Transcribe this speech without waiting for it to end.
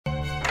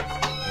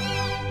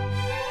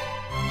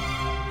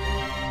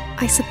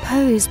I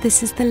suppose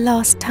this is the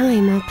last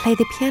time I'll play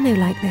the piano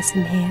like this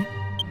in here.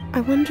 I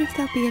wonder if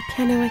there'll be a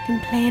piano I can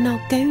play in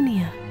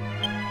Argonia.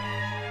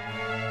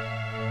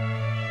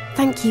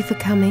 Thank you for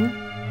coming.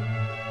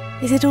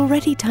 Is it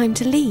already time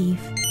to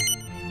leave?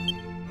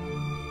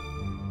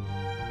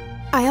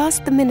 I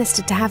asked the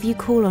minister to have you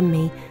call on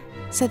me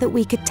so that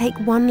we could take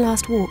one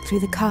last walk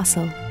through the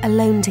castle,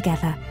 alone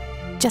together,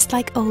 just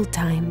like old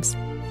times.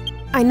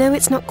 I know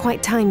it's not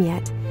quite time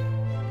yet,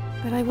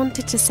 but I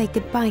wanted to say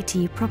goodbye to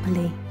you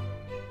properly.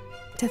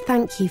 To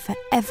thank you for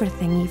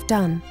everything you've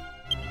done.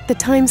 The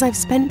times I've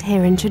spent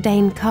here in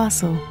Trodain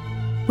Castle,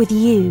 with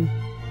you,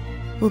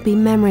 will be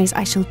memories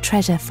I shall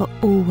treasure for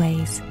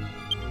always.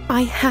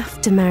 I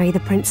have to marry the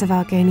Prince of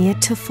Argonia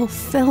to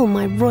fulfill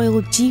my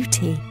royal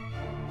duty.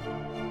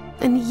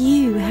 And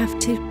you have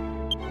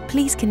to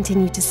please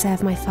continue to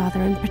serve my father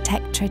and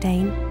protect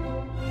Trodain,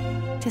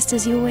 just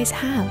as you always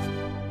have.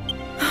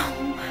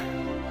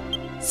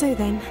 Oh. So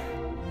then,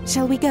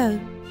 shall we go?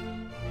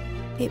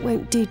 It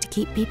won't do to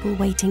keep people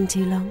waiting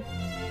too long.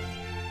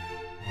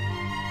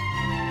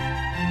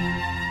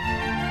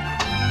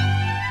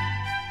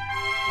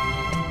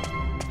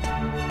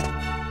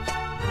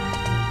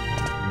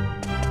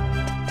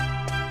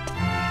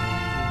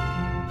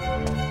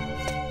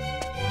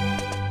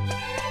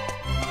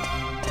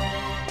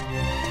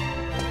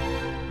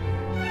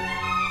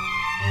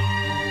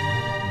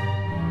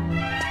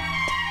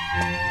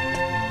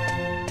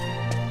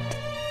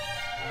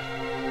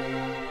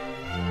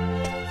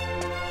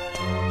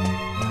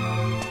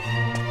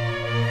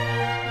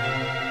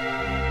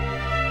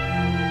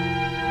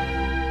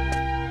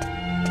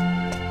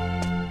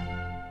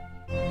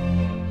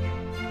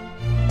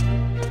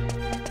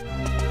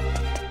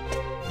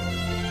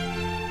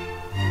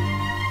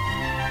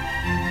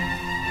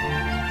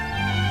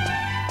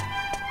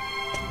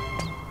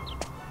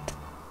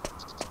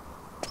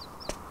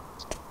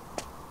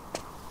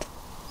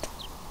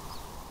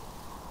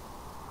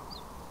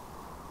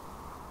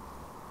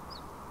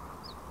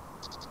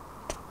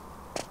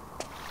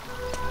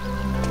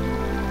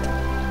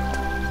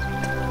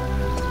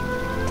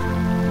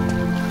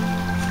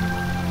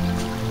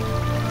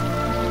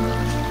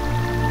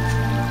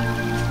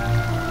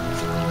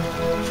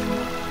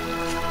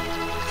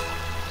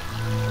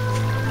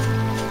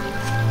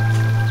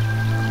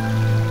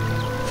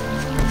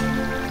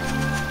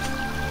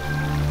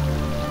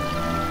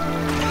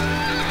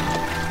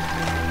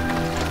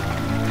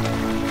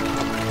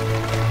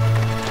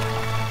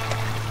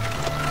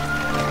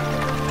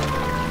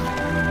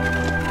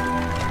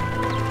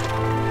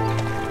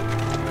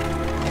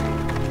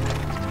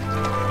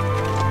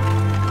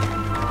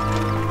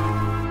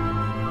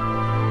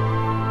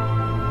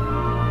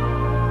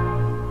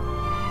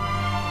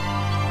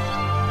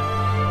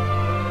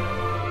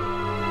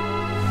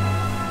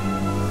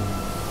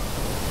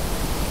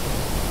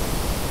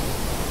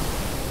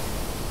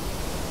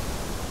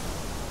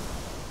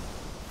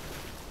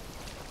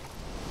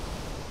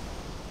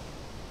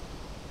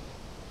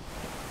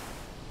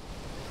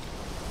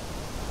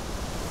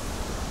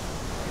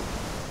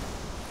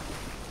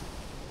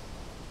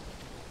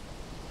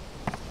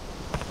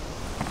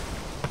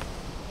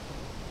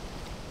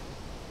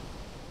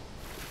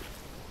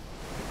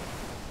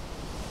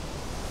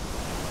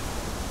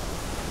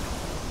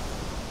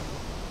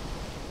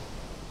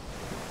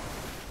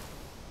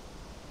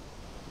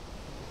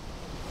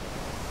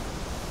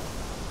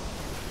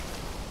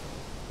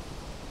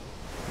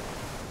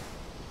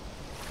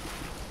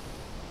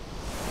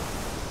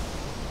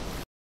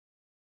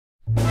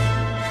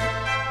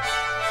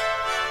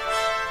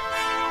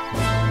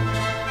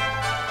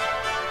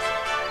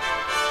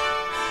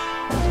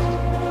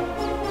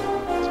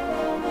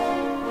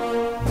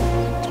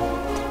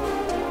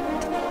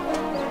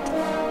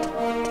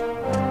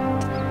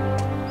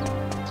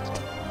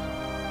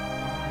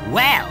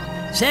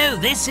 So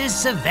this is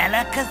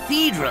Savella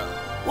Cathedral.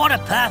 What a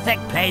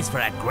perfect place for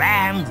a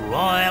grand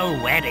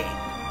royal wedding.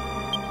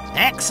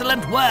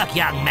 Excellent work,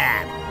 young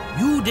man.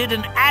 You did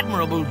an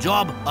admirable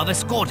job of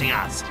escorting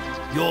us.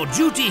 Your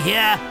duty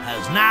here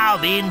has now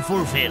been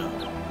fulfilled.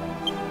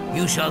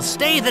 You shall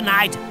stay the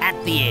night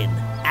at the inn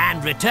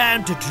and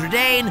return to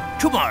Trodain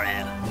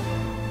tomorrow.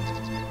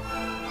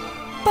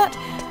 But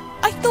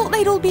I thought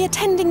they'd all be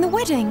attending the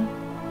wedding.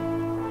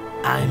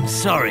 I'm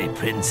sorry,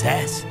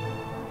 Princess,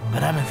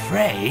 but I'm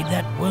afraid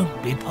that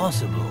won't be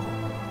possible.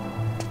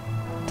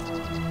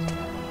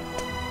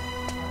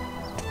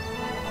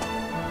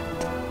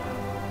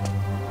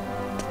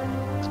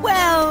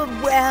 Well,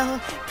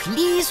 well,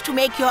 pleased to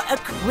make your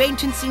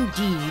acquaintance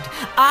indeed.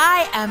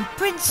 I am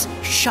Prince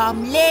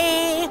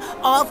Charmles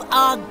of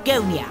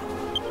Argonia.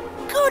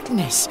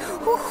 Goodness,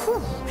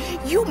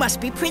 you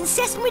must be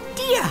Princess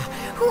Medea.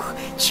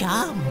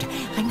 Charmed,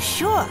 I'm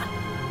sure.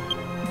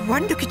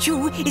 One look at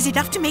you is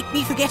enough to make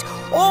me forget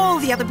all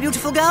the other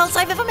beautiful girls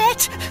I've ever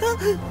met.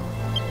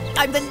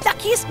 I'm the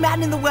luckiest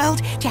man in the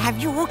world to have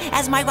you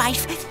as my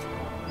wife.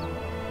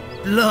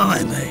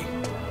 Blimey,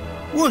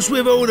 what's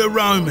with all the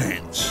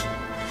romance?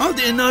 I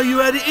didn't know you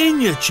had it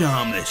in you,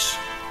 Charmles.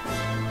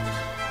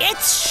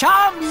 It's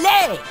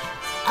Charmles.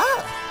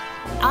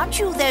 Oh, aren't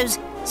you those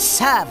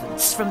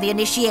servants from the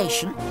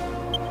initiation?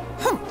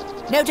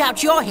 No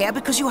doubt you're here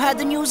because you heard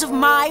the news of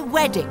my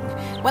wedding.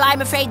 Well,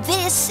 I'm afraid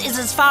this is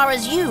as far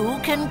as you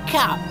can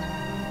come.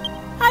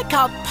 I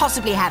can't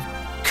possibly have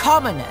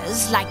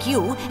commoners like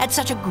you at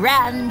such a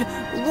grand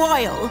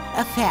royal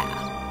affair.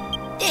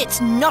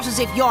 It's not as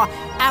if you're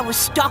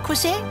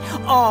aristocracy,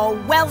 or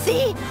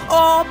wealthy,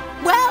 or,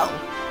 well,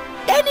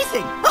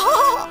 anything.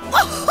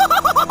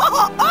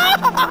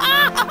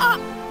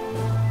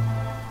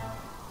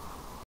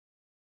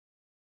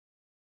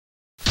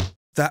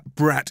 That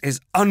brat is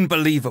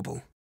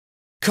unbelievable.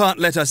 Can't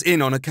let us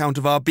in on account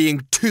of our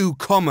being too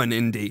common,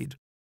 indeed.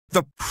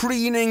 The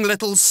preening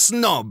little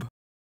snob.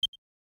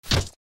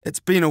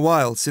 It's been a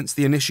while since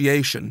the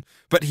initiation,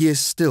 but he is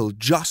still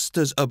just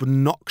as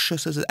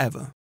obnoxious as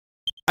ever.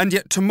 And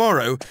yet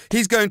tomorrow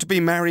he's going to be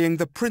marrying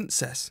the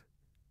princess.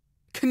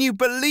 Can you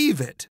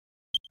believe it?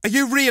 Are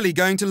you really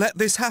going to let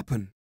this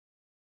happen?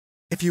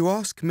 If you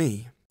ask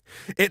me,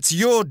 it's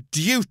your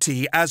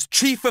duty as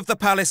Chief of the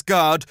Palace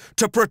Guard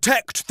to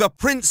protect the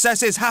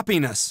princess's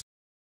happiness.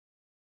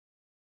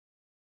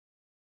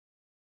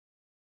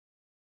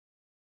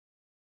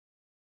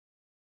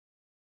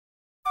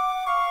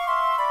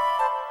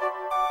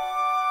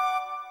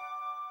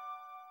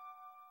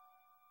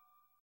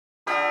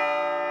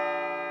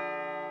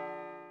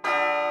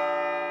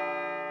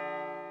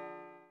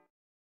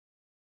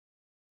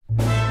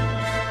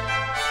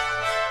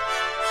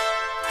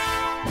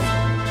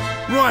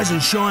 Rise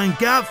and shine,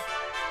 Gov.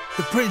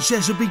 The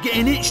princess will be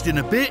getting itched in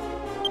a bit.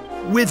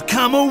 We've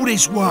come all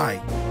this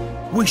way.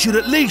 We should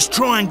at least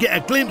try and get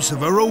a glimpse of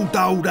her all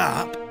dolled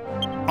up.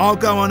 I'll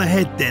go on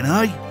ahead then,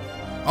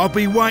 eh? I'll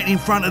be waiting in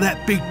front of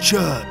that big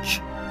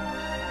church.